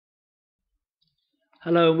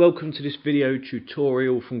Hello and welcome to this video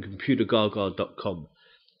tutorial from Computergaga.com.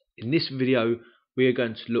 In this video we are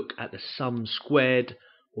going to look at the SUMSQ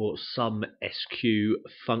or SUMSQ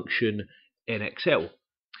function in Excel.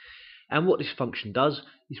 And what this function does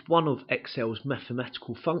is one of Excel's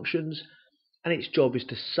mathematical functions, and its job is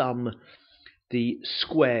to sum the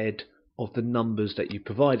squared of the numbers that you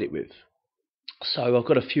provide it with. So I've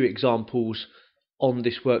got a few examples on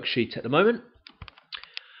this worksheet at the moment.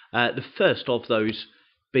 The first of those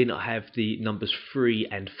being I have the numbers 3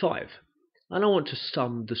 and 5, and I want to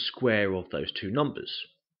sum the square of those two numbers.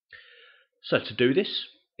 So to do this,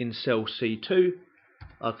 in cell C2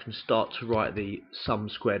 I can start to write the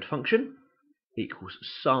SUMSQ function equals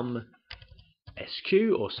SUMSQ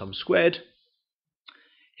or SUMSQ.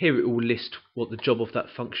 Here it will list what the job of that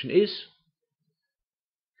function is,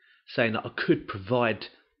 saying that I could provide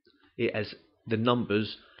it as the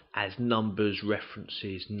numbers as numbers,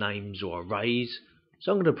 references, names or arrays.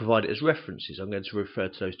 So I'm going to provide it as references. I'm going to refer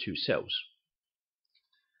to those two cells.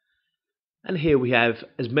 And here we have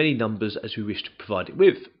as many numbers as we wish to provide it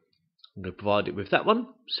with. I'm going to provide it with that one,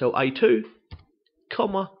 cell A2,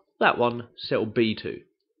 comma, that one, cell B2.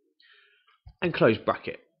 And close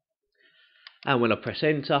bracket. And when I press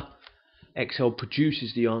enter, Excel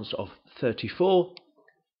produces the answer of 34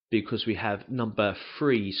 because we have number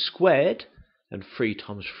 3 squared, and 3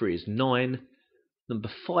 times 3 is 9. Number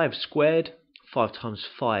 5 squared, 5 times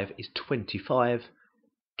 5 is 25.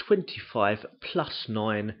 25 plus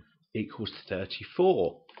 9 equals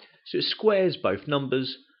 34. So it squares both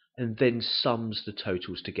numbers and then sums the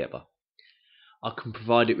totals together. I can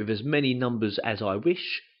provide it with as many numbers as I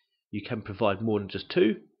wish. You can provide more than just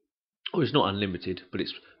 2. Or it's not unlimited, but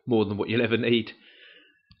it's more than what you'll ever need.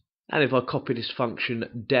 And if I copy this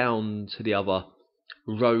function down to the other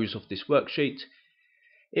rows of this worksheet,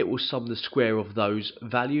 it will sum the square of those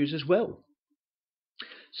values as well.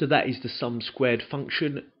 So that is the SUMSQ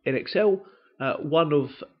function in Excel, one of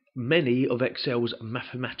many of Excel's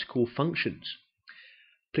mathematical functions.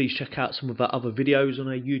 Please check out some of our other videos on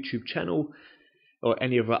our YouTube channel or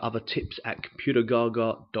any of our other tips at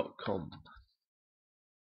Computergaga.com.